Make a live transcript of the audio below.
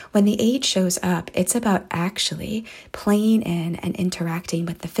When the 8 shows up, it's about actually playing in and interacting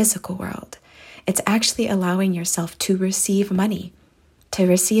with the physical world. It's actually allowing yourself to receive money, to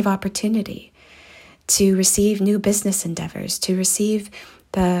receive opportunity, to receive new business endeavors, to receive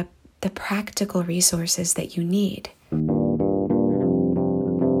the practical resources that you need.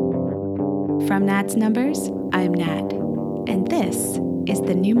 From Nat's Numbers, I'm Nat, and this is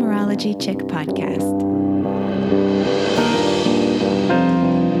the Numerology Chick Podcast.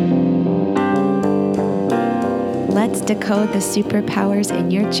 Let's decode the superpowers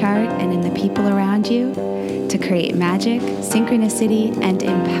in your chart and in the people around you to create magic, synchronicity, and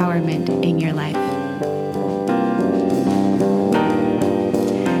empowerment in your life.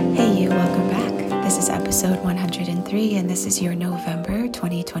 Hey you, welcome back. This is episode 103, and this is your November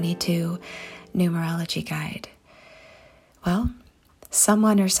 2022 Numerology Guide. Well,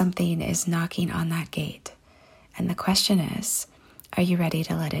 someone or something is knocking on that gate, and the question is, are you ready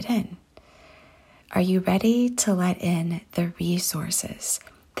to let it in? Are you ready to let in the resources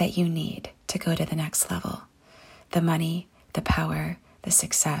that you need to go to the next level? The money, the power, the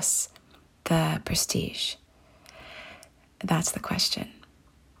success, the prestige. That's the question.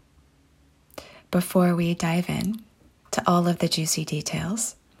 Before we dive in to all of the juicy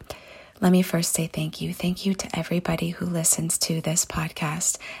details, let me first say thank you. Thank you to everybody who listens to this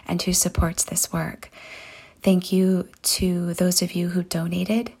podcast and who supports this work. Thank you to those of you who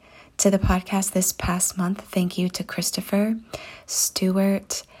donated to the podcast this past month. Thank you to Christopher,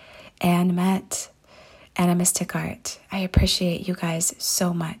 Stuart, Ann Met, and A Mystic Art. I appreciate you guys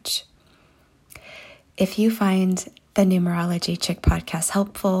so much. If you find the Numerology Chick podcast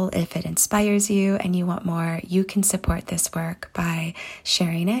helpful, if it inspires you and you want more, you can support this work by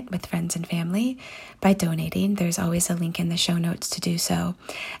sharing it with friends and family, by donating. There's always a link in the show notes to do so,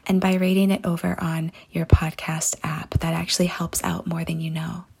 and by rating it over on your podcast app. That actually helps out more than you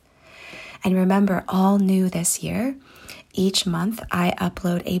know. And remember, all new this year, each month I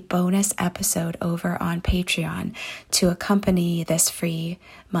upload a bonus episode over on Patreon to accompany this free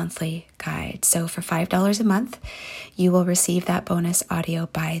monthly guide. So for $5 a month, you will receive that bonus audio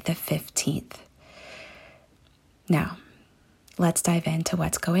by the 15th. Now, let's dive into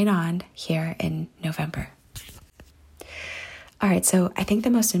what's going on here in November. All right, so I think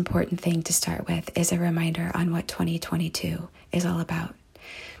the most important thing to start with is a reminder on what 2022 is all about.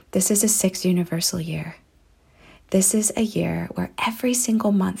 This is a 6 universal year. This is a year where every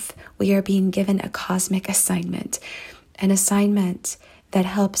single month we are being given a cosmic assignment, an assignment that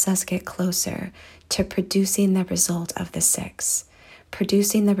helps us get closer to producing the result of the 6,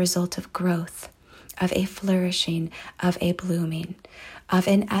 producing the result of growth, of a flourishing, of a blooming, of,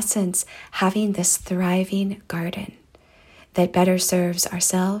 in essence, having this thriving garden that better serves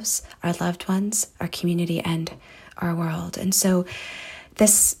ourselves, our loved ones, our community, and our world. And so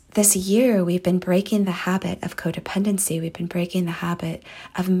this year, we've been breaking the habit of codependency. We've been breaking the habit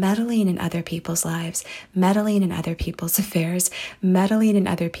of meddling in other people's lives, meddling in other people's affairs, meddling in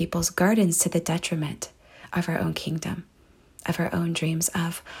other people's gardens to the detriment of our own kingdom, of our own dreams,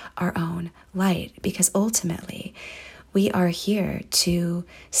 of our own light. Because ultimately, we are here to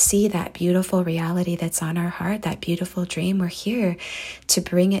see that beautiful reality that's on our heart, that beautiful dream. We're here to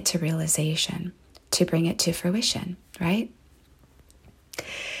bring it to realization, to bring it to fruition, right?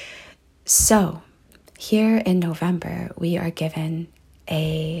 So, here in November, we are given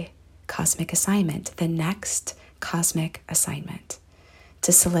a cosmic assignment, the next cosmic assignment,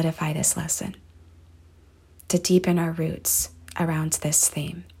 to solidify this lesson, to deepen our roots around this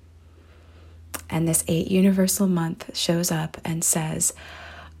theme. And this 8 universal month shows up and says,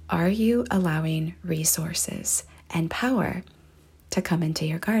 are you allowing resources and power to come into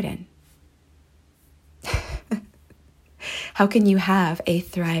your garden? How can you have a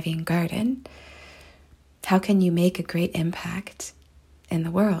thriving garden? How can you make a great impact in the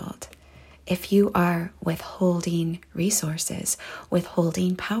world if you are withholding resources,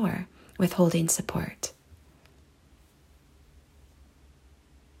 withholding power, withholding support?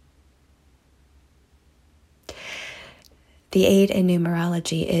 The 8 in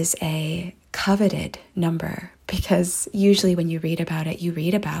numerology is a coveted number because usually when you read about it, you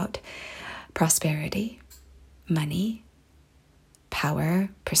read about prosperity, money, power,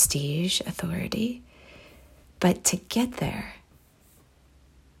 prestige, authority. But to get there,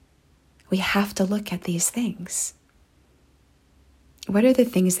 we have to look at these things. What are the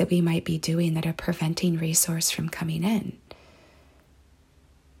things that we might be doing that are preventing resource from coming in?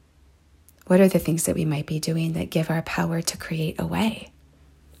 What are the things that we might be doing that give our power to create a way?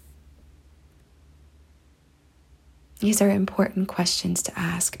 These are important questions to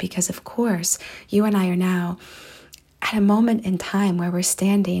ask because, of course, you and I are now at a moment in time where we're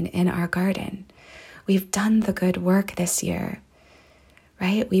standing in our garden. We've done the good work this year,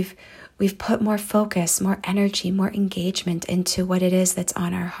 right? We've put more focus, more energy, more engagement into what it is that's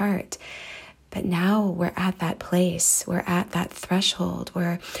on our heart. But now we're at that place, we're at that threshold,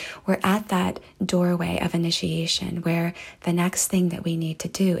 we're at that doorway of initiation where the next thing that we need to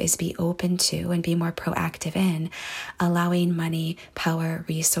do is be open to and be more proactive in allowing money, power,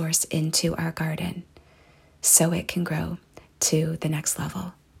 resource into our garden so it can grow to the next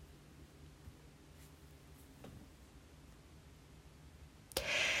level.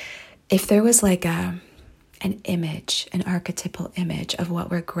 If there was like an image, an archetypal image of what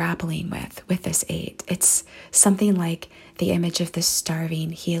we're grappling with this 8, it's something like the image of the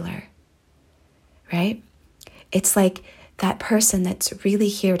starving healer, right? It's like that person that's really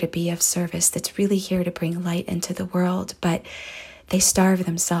here to be of service, that's really here to bring light into the world, but they starve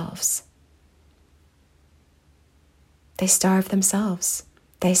themselves. They starve themselves.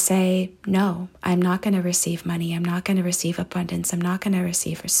 They say, no, I'm not going to receive money. I'm not going to receive abundance. I'm not going to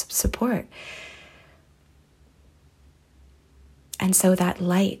receive support. And so that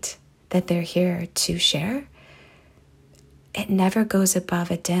light that they're here to share, it never goes above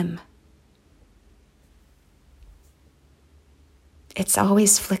a dim. It's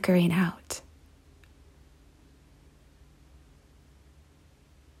always flickering out.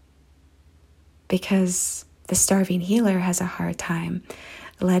 Because the starving healer has a hard time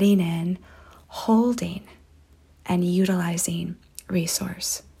letting in, holding, and utilizing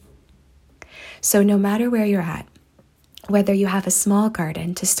resource. So no matter where you're at, whether you have a small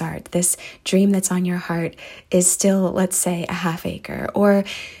garden to start, this dream that's on your heart is still, let's say, a half acre, or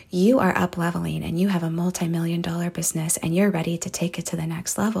you are up leveling and you have a multi-million-dollar business and you're ready to take it to the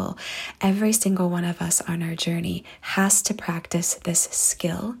next level, every single one of us on our journey has to practice this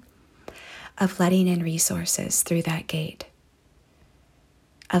skill of letting in resources through that gate,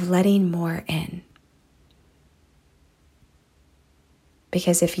 of letting more in.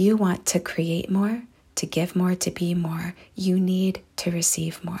 Because if you want to create more, to give more, to be more, you need to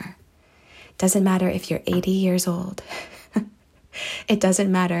receive more. Doesn't matter if you're 80 years old. It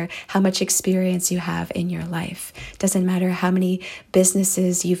doesn't matter how much experience you have in your life. Doesn't matter how many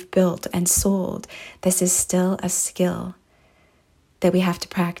businesses you've built and sold. This is still a skill that we have to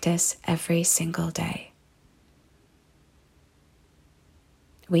practice every single day.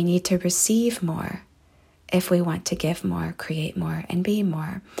 We need to receive more if we want to give more, create more, and be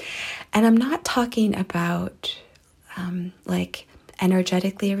more. And I'm not talking about like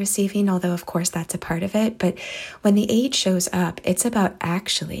energetically receiving, although of course that's a part of it. But when the 8 shows up, it's about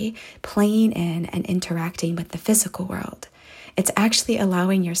actually playing in and interacting with the physical world. It's actually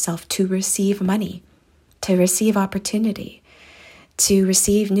allowing yourself to receive money, to receive opportunity, to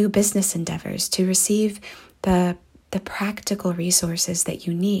receive new business endeavors, to receive the practical resources that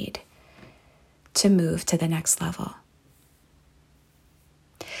you need to move to the next level.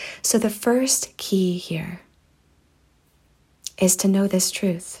 So the first key here is to know this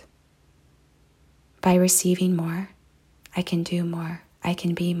truth. By receiving more, I can do more, I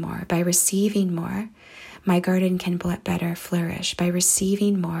can be more. By receiving more, my garden can better flourish. By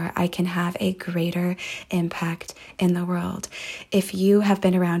receiving more, I can have a greater impact in the world. If you have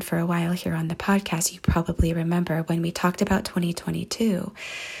been around for a while here on the podcast, you probably remember when we talked about 2022,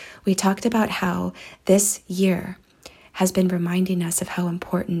 we talked about how this year has been reminding us of how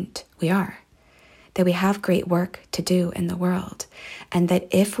important we are, that we have great work to do in the world, and that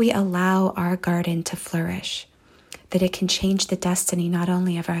if we allow our garden to flourish, that it can change the destiny not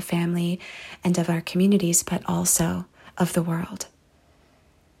only of our family and of our communities, but also of the world.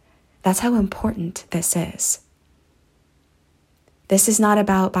 That's how important this is. This is not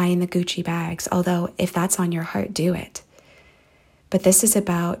about buying the Gucci bags, although if that's on your heart, do it. But this is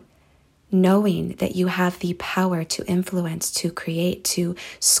about knowing that you have the power to influence, to create, to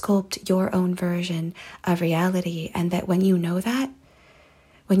sculpt your own version of reality. And that when you know that,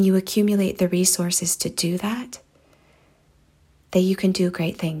 when you accumulate the resources to do that, that you can do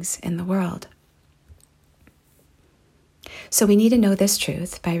great things in the world. So we need to know this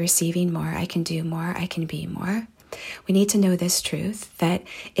truth. By receiving more, I can do more, I can be more. We need to know this truth, that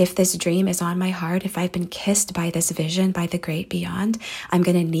if this dream is on my heart, if I've been kissed by this vision, by the great beyond, I'm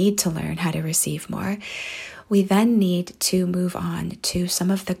going to need to learn how to receive more. We then need to move on to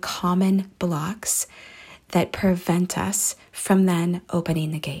some of the common blocks that prevent us from then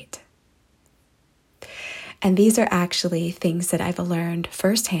opening the gate. And these are actually things that I've learned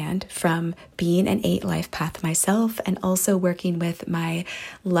firsthand from being an 8 life path myself, and also working with my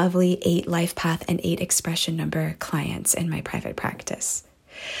lovely 8 life path and 8 expression number clients in my private practice.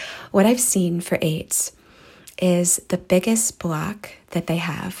 What I've seen for 8s is the biggest block that they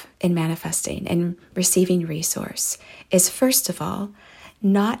have in manifesting and receiving resource is, first of all,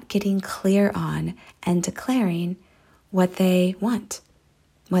 not getting clear on and declaring what they want,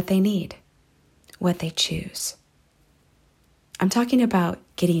 what they need, what they choose. I'm talking about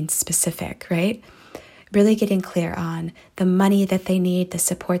getting specific, right? Really getting clear on the money that they need, the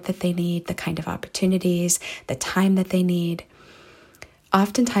support that they need, the kind of opportunities, the time that they need.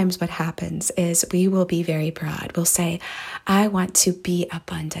 Oftentimes what happens is we will be very broad. We'll say, I want to be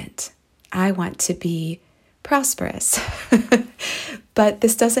abundant. I want to be prosperous. But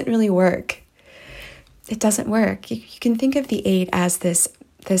this doesn't really work. It doesn't work. You can think of the 8 as this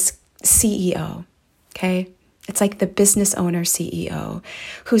CEO, okay? It's like the business owner CEO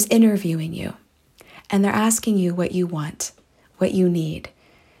who's interviewing you. And they're asking you what you want, what you need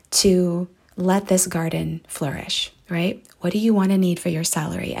to let this garden flourish, right? What do you want to need for your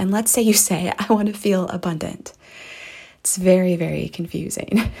salary? And let's say you say, I want to feel abundant. It's very, very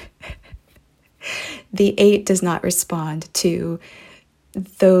confusing. The 8 does not respond to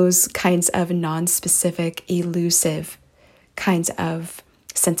those kinds of non-specific, elusive kinds of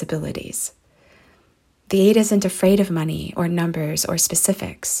sensibilities. The 8 isn't afraid of money or numbers or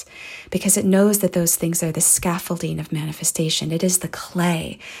specifics because it knows that those things are the scaffolding of manifestation. It is the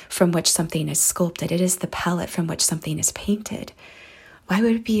clay from which something is sculpted. It is the palette from which something is painted. Why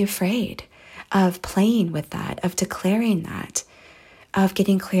would it be afraid of playing with that, of declaring that, of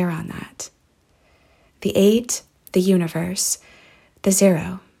getting clear on that? The 8, the universe, the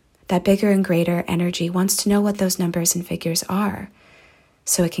 0, that bigger and greater energy wants to know what those numbers and figures are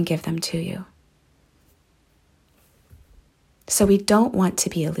so it can give them to you. So we don't want to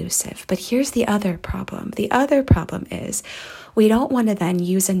be elusive. But here's the other problem. The other problem is we don't want to then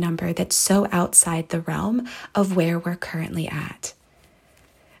use a number that's so outside the realm of where we're currently at.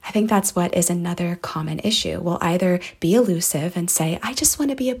 I think that's what is another common issue. We'll either be elusive and say, I just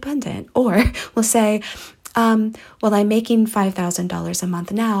want to be abundant. Or we'll say, well, I'm making $5,000 a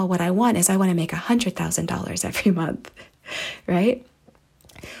month now. What I want is I want to make $100,000 every month, right?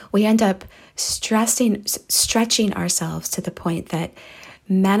 We end up stretching ourselves to the point that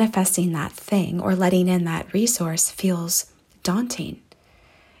manifesting that thing or letting in that resource feels daunting.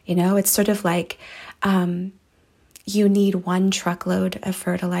 You know, it's sort of like you need 1 truckload of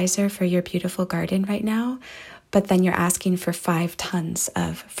fertilizer for your beautiful garden right now, but then you're asking for 5 tons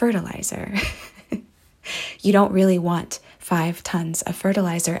of fertilizer. You don't really want 5 tons of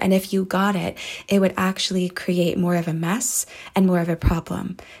fertilizer. And if you got it, it would actually create more of a mess and more of a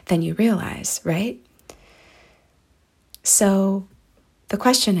problem than you realize, right? So the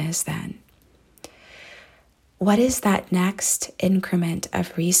question is then, what is that next increment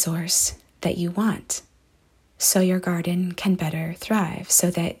of resource that you want so your garden can better thrive, so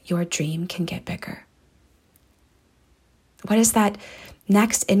that your dream can get bigger? What is that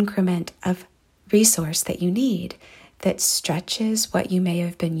next increment of resource that you need that stretches what you may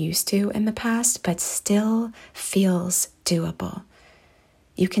have been used to in the past, but still feels doable?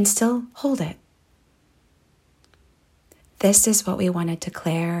 You can still hold it. This is what we want to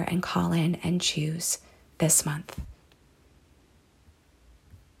declare and call in and choose this month.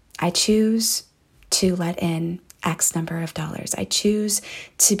 I choose to let in X number of dollars. I choose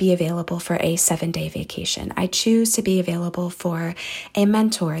to be available for a 7-day vacation. I choose to be available for a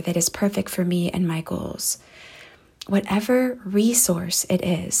mentor that is perfect for me and my goals. Whatever resource it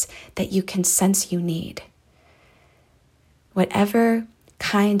is that you can sense you need, whatever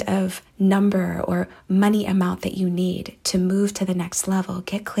kind of number or money amount that you need to move to the next level,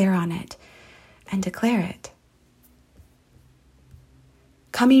 get clear on it and declare it.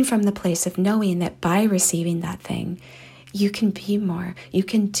 Coming from the place of knowing that by receiving that thing, you can be more, you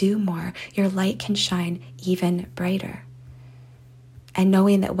can do more, your light can shine even brighter. And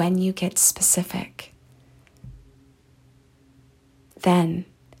knowing that when you get specific, then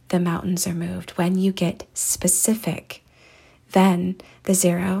the mountains are moved. When you get specific, then the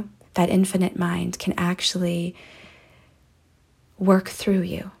 0, that infinite mind, can actually work through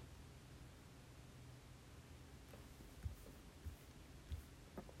you.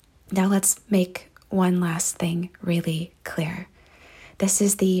 Now let's make one last thing really clear. This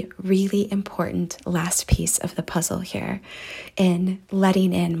is the really important last piece of the puzzle here in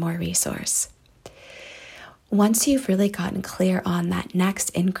letting in more resource. Once you've really gotten clear on that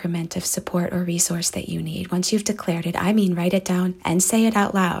next increment of support or resource that you need, once you've declared it, I mean write it down and say it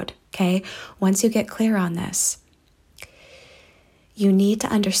out loud, okay? Once you get clear on this, you need to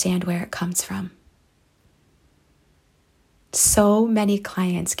understand where it comes from. So many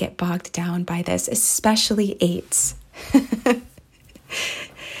clients get bogged down by this, especially 8s.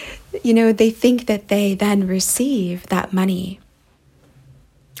 they think that they then receive that money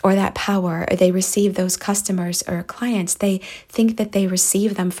or that power, or they receive those customers or clients. They think that they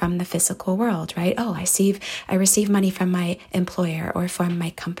receive them from the physical world, right? Oh, I receive money from my employer or from my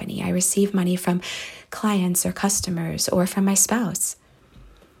company. I receive money from clients or customers or from my spouse.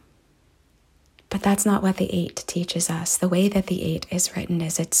 But that's not what the 8 teaches us. The way that the 8 is written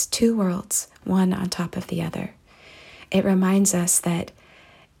is it's 2 worlds, one on top of the other. It reminds us that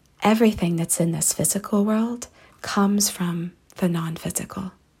everything that's in this physical world comes from the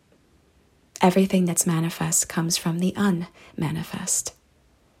non-physical. Everything that's manifest comes from the unmanifest.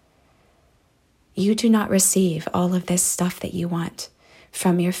 You do not receive all of this stuff that you want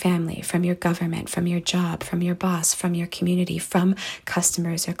from your family, from your government, from your job, from your boss, from your community, from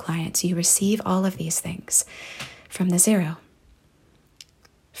customers or clients. You receive all of these things from the 0,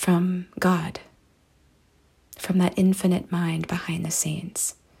 from God, from that infinite mind behind the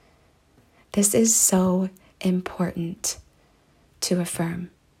scenes. This is so important to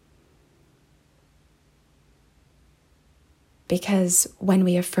affirm. Because when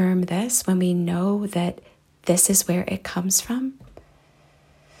we affirm this, when we know that this is where it comes from,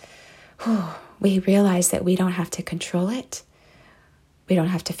 we realize that we don't have to control it. We don't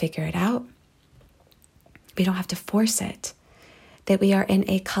have to figure it out. We don't have to force it. That we are in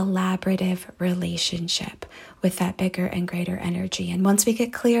a collaborative relationship with that bigger and greater energy. And once we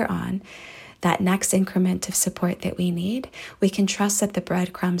get clear on that next increment of support that we need, we can trust that the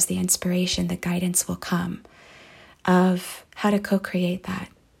breadcrumbs, the inspiration, the guidance will come of how to co-create that.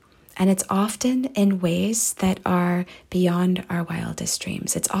 And it's often in ways that are beyond our wildest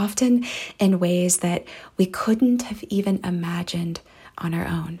dreams. It's often in ways that we couldn't have even imagined on our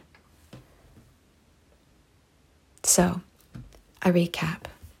own. So, a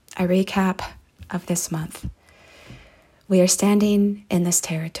recap of this month. We are standing in this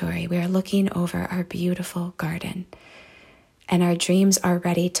territory. We are looking over our beautiful garden. And our dreams are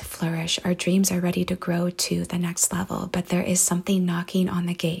ready to flourish. Our dreams are ready to grow to the next level. But there is something knocking on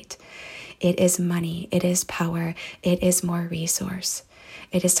the gate. It is money. It is power. It is more resource.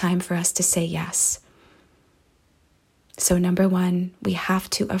 It is time for us to say yes. So number 1, we have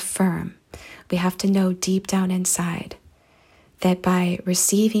to affirm. We have to know deep down inside that by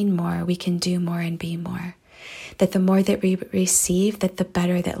receiving more, we can do more and be more. That the more that we receive, that the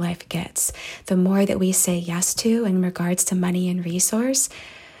better that life gets. The more that we say yes to in regards to money and resource,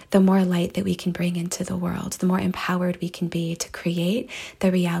 the more light that we can bring into the world, the more empowered we can be to create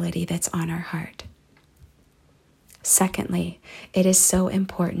the reality that's on our heart. Secondly, it is so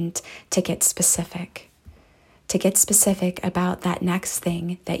important to get specific. To get specific about that next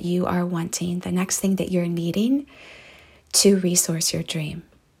thing that you are wanting, the next thing that you're needing to resource your dream.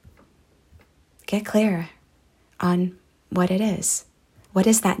 Get clear on what it is. What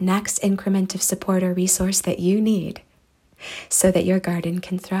is that next increment of support or resource that you need so that your garden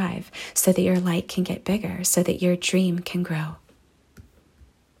can thrive, so that your light can get bigger, so that your dream can grow?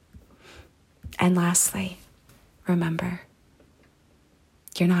 And lastly, remember,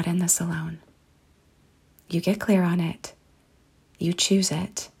 you're not in this alone. You get clear on it. You choose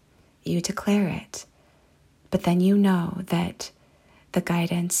it. You declare it. But then you know that the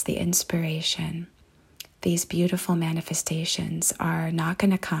guidance, the inspiration, these beautiful manifestations are not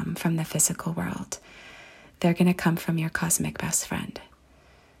going to come from the physical world. They're going to come from your cosmic best friend.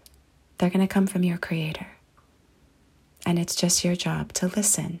 They're going to come from your creator. And it's just your job to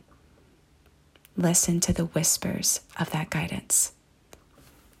listen. Listen to the whispers of that guidance.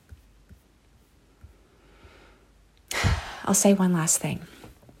 I'll say one last thing.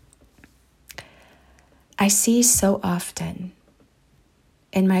 I see so often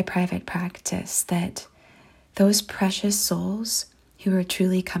in my private practice that those precious souls who are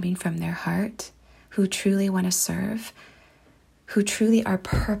truly coming from their heart, who truly want to serve, who truly are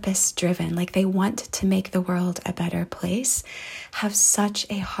purpose-driven, like they want to make the world a better place, have such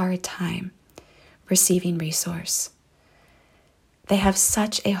a hard time receiving resource. They have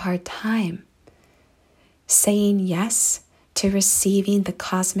such a hard time saying yes to receiving the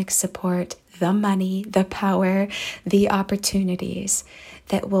cosmic support, the money, the power, the opportunities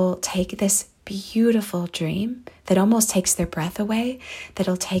that will take this beautiful dream that almost takes their breath away,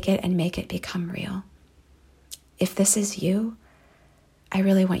 that'll take it and make it become real. If this is you, I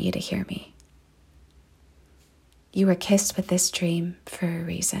really want you to hear me. You were kissed with this dream for a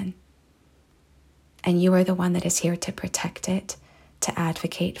reason. And you are the one that is here to protect it, to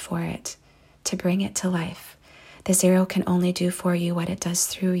advocate for it, to bring it to life. The 0 can only do for you what it does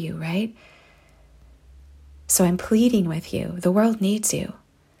through you, right? So I'm pleading with you. The world needs you.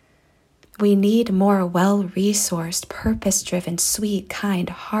 We need more well-resourced, purpose-driven, sweet, kind,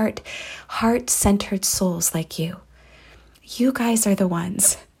 heart-centered souls like you. You guys are the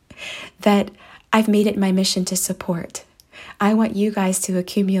ones that I've made it my mission to support. I want you guys to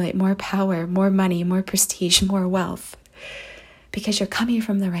accumulate more power, more money, more prestige, more wealth, because you're coming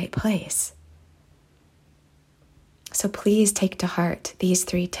from the right place. So please take to heart these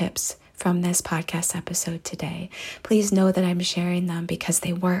 3 tips from this podcast episode today. Please know that I'm sharing them because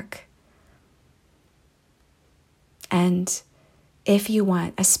they work. And if you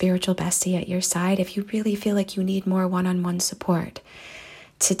want a spiritual bestie at your side, if you really feel like you need more one-on-one support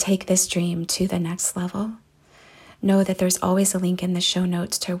to take this dream to the next level, know that there's always a link in the show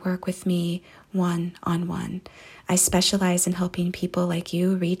notes to work with me one-on-one. I specialize in helping people like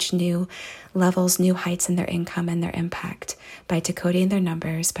you reach new levels, new heights in their income and their impact by decoding their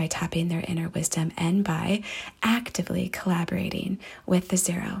numbers, by tapping their inner wisdom, and by actively collaborating with the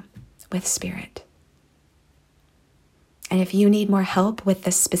zero, with spirit. And if you need more help with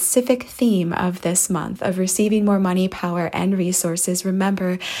the specific theme of this month of receiving more money, power, and resources,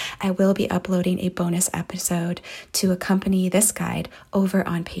 remember, I will be uploading a bonus episode to accompany this guide over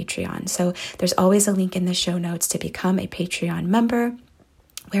on Patreon. So there's always a link in the show notes to become a Patreon member,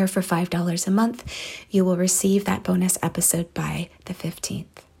 where for $5 a month, you will receive that bonus episode by the 15th.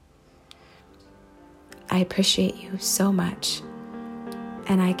 I appreciate you so much,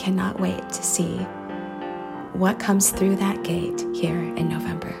 and I cannot wait to see what comes through that gate here in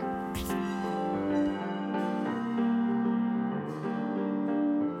November.